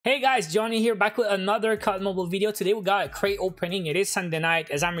guys, Johnny here, back with another COD Mobile video. Today we got a crate opening. It is Sunday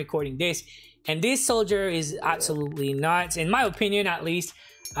night as I'm recording this, and this soldier is absolutely nuts, in my opinion at least.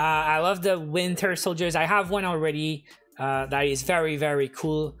 I love the winter soldiers. I have one already that is very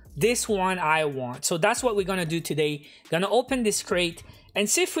cool. This one I want, so that's what we're gonna do today. Gonna open this crate and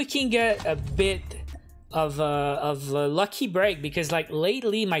see if we can get a bit of a lucky break, because like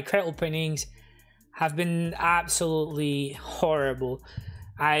lately my crate openings have been absolutely horrible.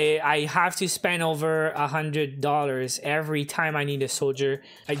 I have to spend over $100 every time I need a soldier.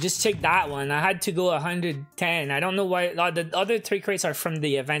 I just checked that one. I had to go 110. I don't know why. The other 3 crates are from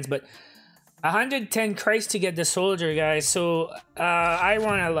the events, but 110 crates to get the soldier, guys. So I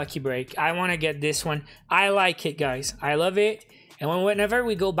want a lucky break. I want to get this one. I like it, guys. I love it. And whenever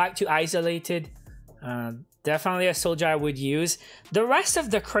we go back to isolated, definitely a soldier I would use. The rest of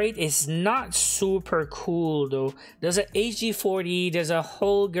the crate is not super cool though. There's a HG40, there's a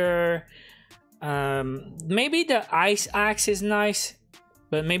Holger. Maybe the Ice Axe is nice,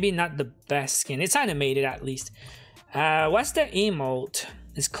 but maybe not the best skin. It's animated at least. What's the emote?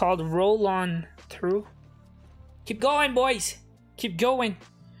 It's called Roll On Through. Keep going, boys. Keep going.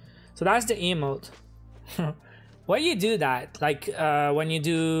 So that's the emote. Why do you do that? Like when you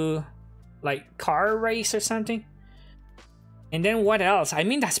do like car race or something. And then what else? I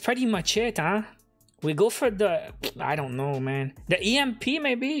mean, that's pretty much it, huh? We go for the, I don't know, man, the EMP,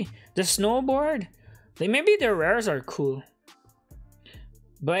 maybe the snowboard. Maybe the rares are cool,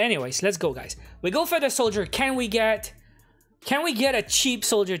 but anyways, let's go, guys. We go for the soldier. Can we get a cheap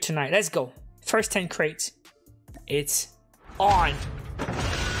soldier tonight? Let's go. First 10 crates, it's on.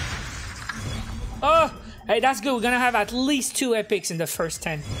 Oh, hey, that's good. We're gonna have at least 2 epics in the first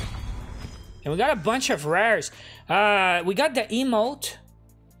 10. And we got a bunch of rares. We got the emote.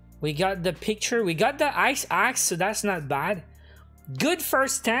 We got the picture. We got the Ice Axe, so that's not bad. Good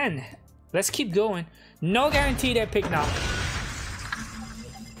first 10. Let's keep going. No guaranteed epic now.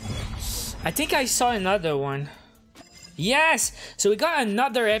 I think I saw another one. Yes! So we got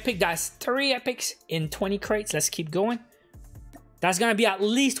another epic. That's 3 epics in 20 crates. Let's keep going. That's gonna be at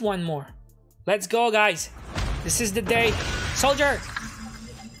least 1 more. Let's go, guys. This is the day. Soldier!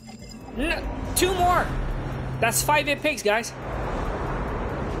 No, 2 more. That's 5 epics, guys.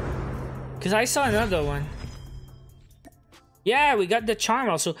 Because I saw another one. Yeah, we got the charm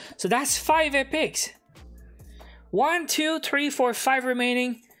also. So that's 5 epics. 1, 2, 3, 4, 5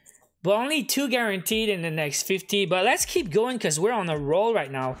 remaining. But only 2 guaranteed in the next 50. But let's keep going because we're on a roll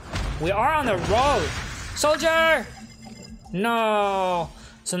right now. We are on a roll. Soldier! No.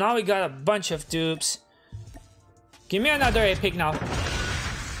 So now we got a bunch of dupes. Give me another epic now.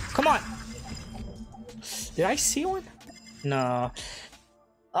 Come on. Did I see one? No.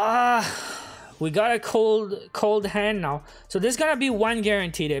 We got a cold hand now. So there's gonna be 1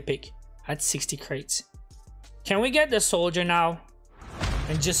 guaranteed epic at 60 crates. Can we get the soldier now?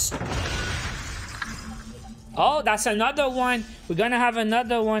 And just... Oh, that's another one. We're gonna have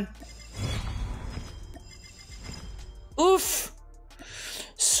another one. Oof.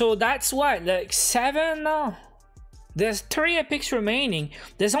 So that's what, like 7 now? There's 3 epics remaining.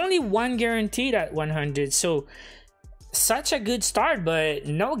 There's only 1 guaranteed at 100. So such a good start, but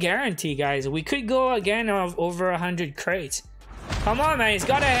no guarantee, guys. We could go again of over 100 crates. Come on, man. It's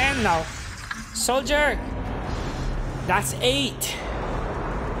got a hand now. Soldier. That's 8.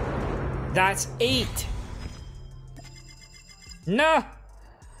 That's 8. No.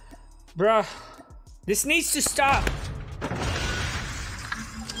 Bruh. This needs to stop.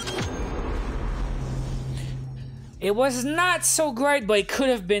 It was not so great, but it could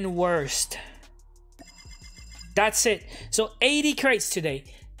have been worse. That's it. So 80 crates today.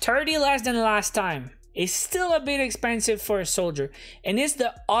 30 less than last time. It's still a bit expensive for a soldier. And it's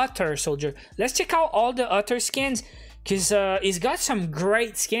the OTTER soldier. Let's check out all the OTTER skins, because it's got some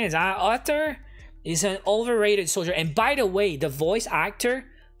great skins. OTTER is an overrated soldier. And by the way, the voice actor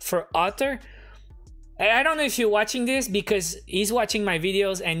for OTTER, I don't know if you're watching this, because he's watching my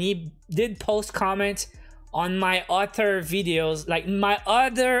videos and he did post comments on my OTTER videos, like my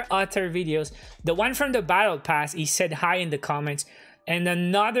other OTTER videos. The one from the battle pass, he said hi in the comments. And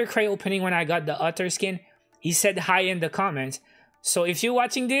another crate opening when I got the OTTER skin, he said hi in the comments. So if you're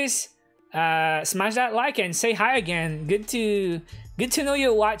watching this, smash that like and say hi again. Good to know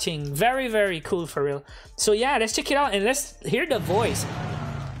you're watching. Very cool for real. So yeah, let's check it out and let's hear the voice,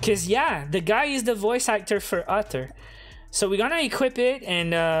 because yeah, the guy is the voice actor for OTTER. So we're gonna equip it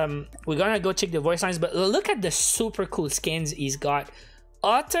and we're gonna go check the voice lines. But look at the super cool skins he's got.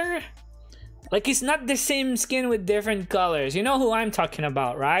 OTTER, like, it's not the same skin with different colors. You know who I'm talking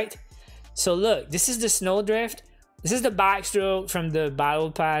about, right? So look, this is the Snowdrift. This is the backstroke from the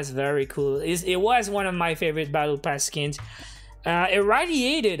Battle Pass. Very cool. It was one of my favorite Battle Pass skins.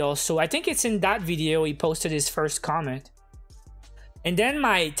 Irradiated also. I think it's in that video he posted his first comment. And then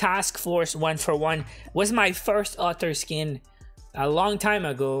my Task Force 1-for-1 was my first OTTER skin a long time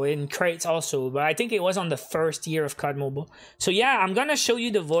ago in crates also, but I think it was on the first year of COD Mobile. So yeah, I'm gonna show you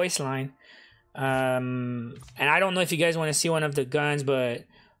the voice line. And I don't know if you guys want to see one of the guns, but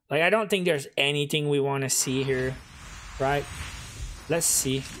like I don't think there's anything we want to see here, right? Let's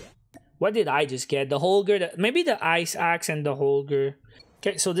see. What did I just get? The Holger, maybe the Ice Axe and the Holger.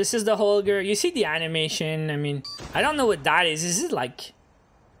 Okay, so this is the Holger. You see the animation. I mean, I don't know what that is. Is it like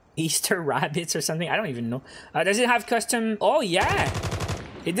Easter rabbits or something? I don't even know. Does it have custom? Oh yeah,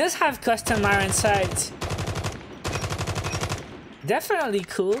 it does have custom iron sights. Definitely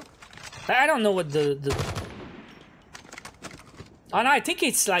cool. I don't know what the oh no, I think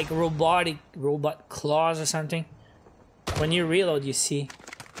it's like robot claws or something. When you reload, you see.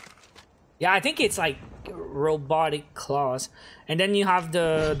 Yeah, I think it's like robotic claws. And then you have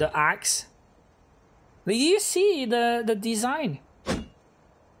the axe. Do you see the design?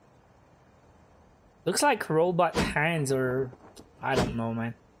 Looks like robot hands, or I don't know,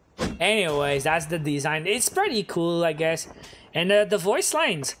 man. Anyways, that's the design. It's pretty cool, I guess. And the voice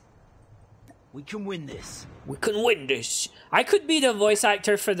lines. We can win this. We can win this. I could be the voice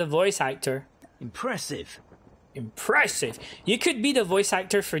actor for the voice actor. Impressive. Impressive. You could be the voice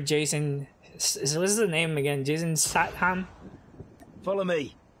actor for Jason. What's the name again? Jason Statham? Follow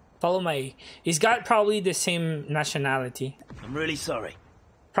me. Follow me. He's got probably the same nationality. I'm really sorry.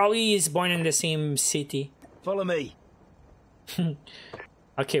 Probably he's born in the same city. Follow me.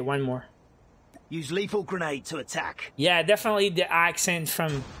 Okay, one more. Use lethal grenade to attack. Yeah, definitely the accent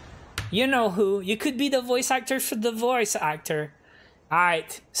from you know who. You could be the voice actor for the voice actor.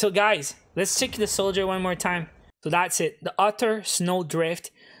 Alright, so guys, let's check the soldier one more time. So that's it. The OTTER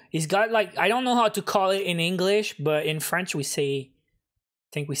Snowdrift. He's got like, I don't know how to call it in English, but in French we say, I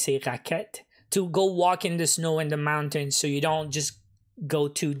think we say raquette. To go walk in the snow in the mountains so you don't just go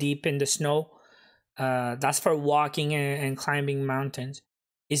too deep in the snow. That's for walking and climbing mountains.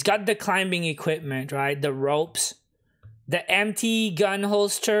 He's got the climbing equipment, right? The ropes. The empty gun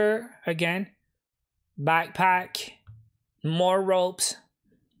holster again. Backpack. More ropes.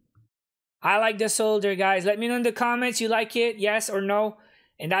 I like the soldier, guys. Let me know in the comments you like it, yes or no.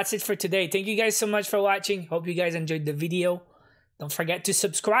 And that's it for today. Thank you guys so much for watching. Hope you guys enjoyed the video. Don't forget to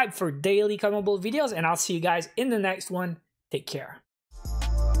subscribe for daily COD Mobile videos. And I'll see you guys in the next one. Take care.